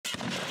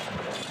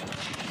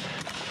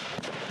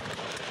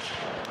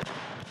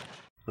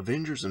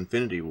Avengers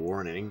Infinity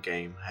War and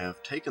Endgame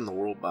have taken the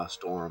world by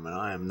storm, and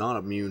I am not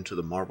immune to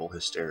the Marvel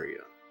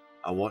hysteria.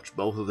 I watched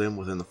both of them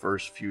within the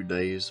first few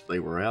days they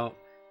were out,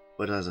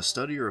 but as a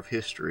studier of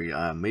history,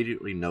 I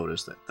immediately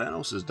noticed that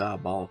Thanos'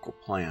 diabolical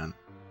plan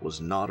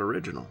was not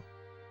original.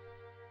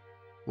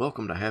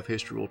 Welcome to Half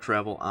History Will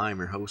Travel. I am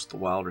your host, the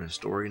Wilder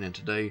Historian, and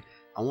today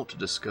I want to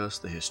discuss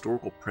the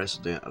historical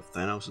precedent of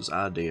Thanos'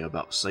 idea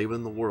about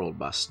saving the world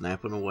by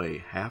snapping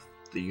away half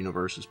the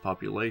universe's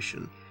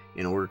population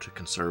in order to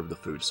conserve the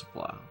food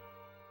supply.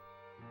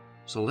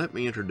 So let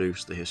me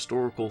introduce the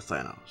historical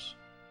Thanos,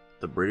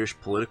 the British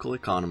political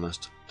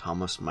economist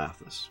Thomas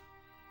Malthus.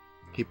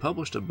 He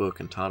published a book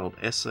entitled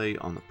Essay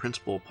on the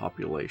Principal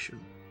Population,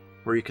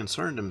 where he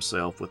concerned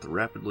himself with the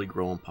rapidly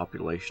growing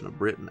population of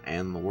Britain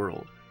and the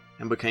world,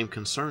 and became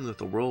concerned that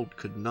the world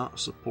could not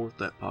support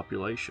that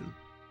population.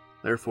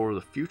 Therefore,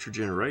 the future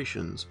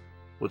generations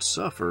would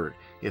suffer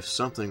if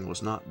something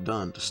was not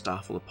done to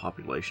stifle the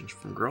populations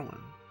from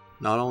growing.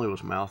 Not only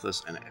was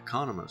Malthus an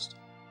economist,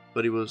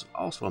 but he was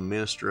also a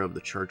minister of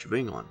the Church of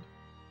England,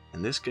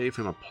 and this gave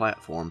him a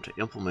platform to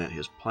implement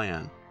his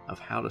plan of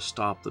how to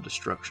stop the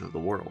destruction of the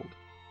world.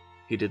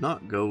 He did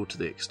not go to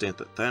the extent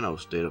that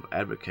Thanos did of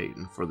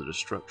advocating for the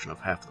destruction of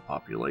half the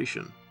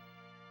population,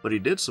 but he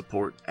did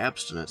support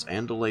abstinence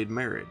and delayed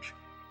marriage,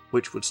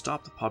 which would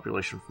stop the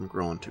population from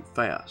growing too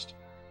fast.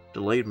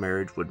 Delayed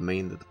marriage would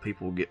mean that the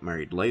people would get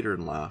married later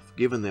in life,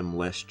 giving them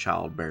less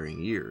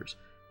childbearing years,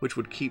 which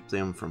would keep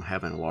them from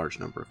having a large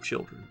number of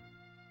children.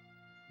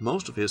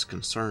 Most of his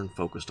concern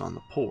focused on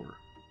the poor,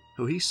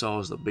 who he saw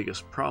as the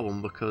biggest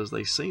problem because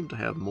they seemed to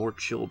have more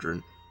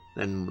children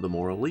than the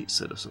more elite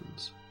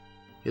citizens.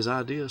 His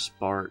idea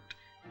sparked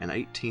an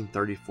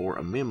 1834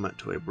 amendment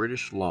to a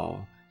British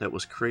law that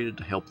was created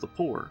to help the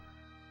poor,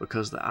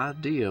 because the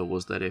idea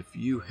was that if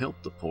you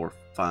helped the poor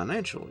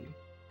financially,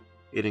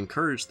 it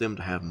encouraged them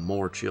to have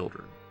more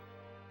children.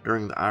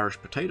 During the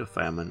Irish potato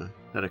famine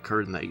that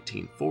occurred in the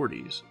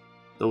 1840s,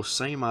 those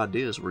same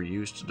ideas were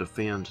used to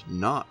defend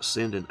not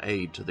sending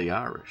aid to the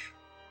Irish.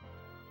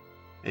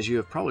 As you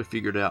have probably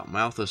figured out,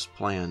 Malthus'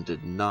 plan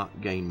did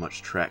not gain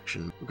much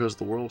traction because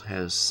the world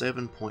has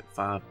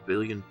 7.5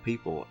 billion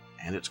people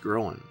and it's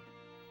growing.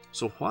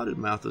 So why did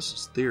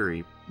Malthus'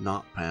 theory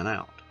not pan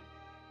out?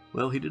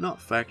 Well, he did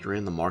not factor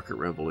in the market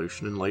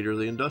revolution and later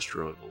the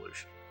industrial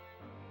revolution.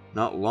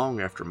 Not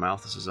long after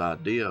Malthus'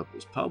 idea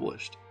was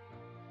published,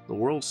 the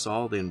world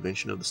saw the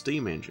invention of the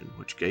steam engine,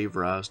 which gave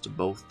rise to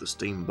both the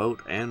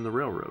steamboat and the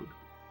railroad.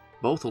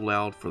 Both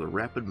allowed for the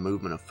rapid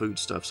movement of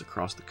foodstuffs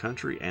across the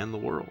country and the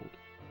world.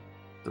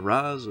 The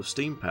rise of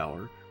steam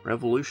power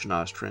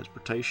revolutionized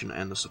transportation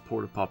and the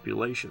support of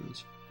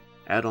populations.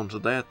 Add on to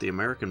that, the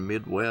American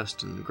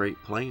Midwest and the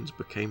Great Plains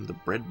became the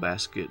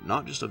breadbasket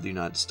not just of the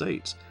United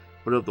States,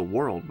 but of the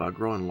world by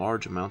growing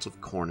large amounts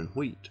of corn and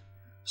wheat.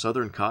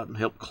 Southern cotton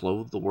helped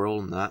clothe the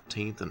world in the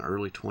 19th and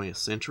early 20th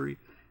century,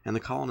 and the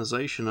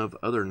colonization of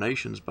other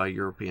nations by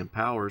European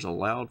powers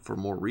allowed for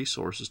more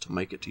resources to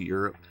make it to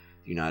Europe,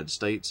 the United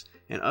States,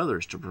 and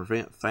others to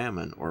prevent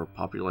famine or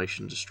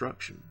population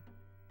destruction.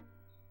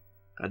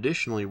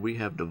 Additionally, we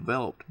have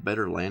developed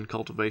better land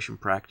cultivation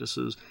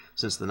practices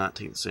since the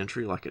 19th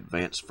century, like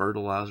advanced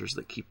fertilizers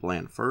that keep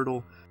land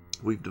fertile.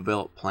 We've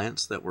developed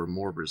plants that were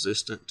more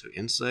resistant to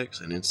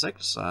insects and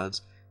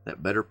insecticides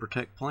that better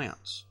protect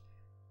plants.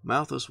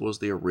 Malthus was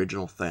the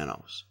original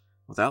Thanos,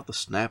 without the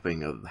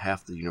snapping of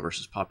half the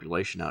universe's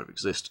population out of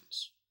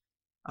existence.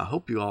 I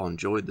hope you all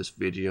enjoyed this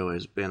video. It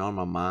has been on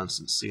my mind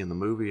since seeing the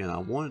movie, and I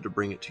wanted to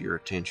bring it to your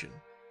attention.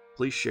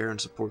 Please share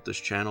and support this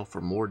channel for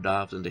more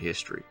dives into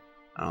history,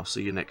 and I'll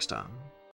see you next time.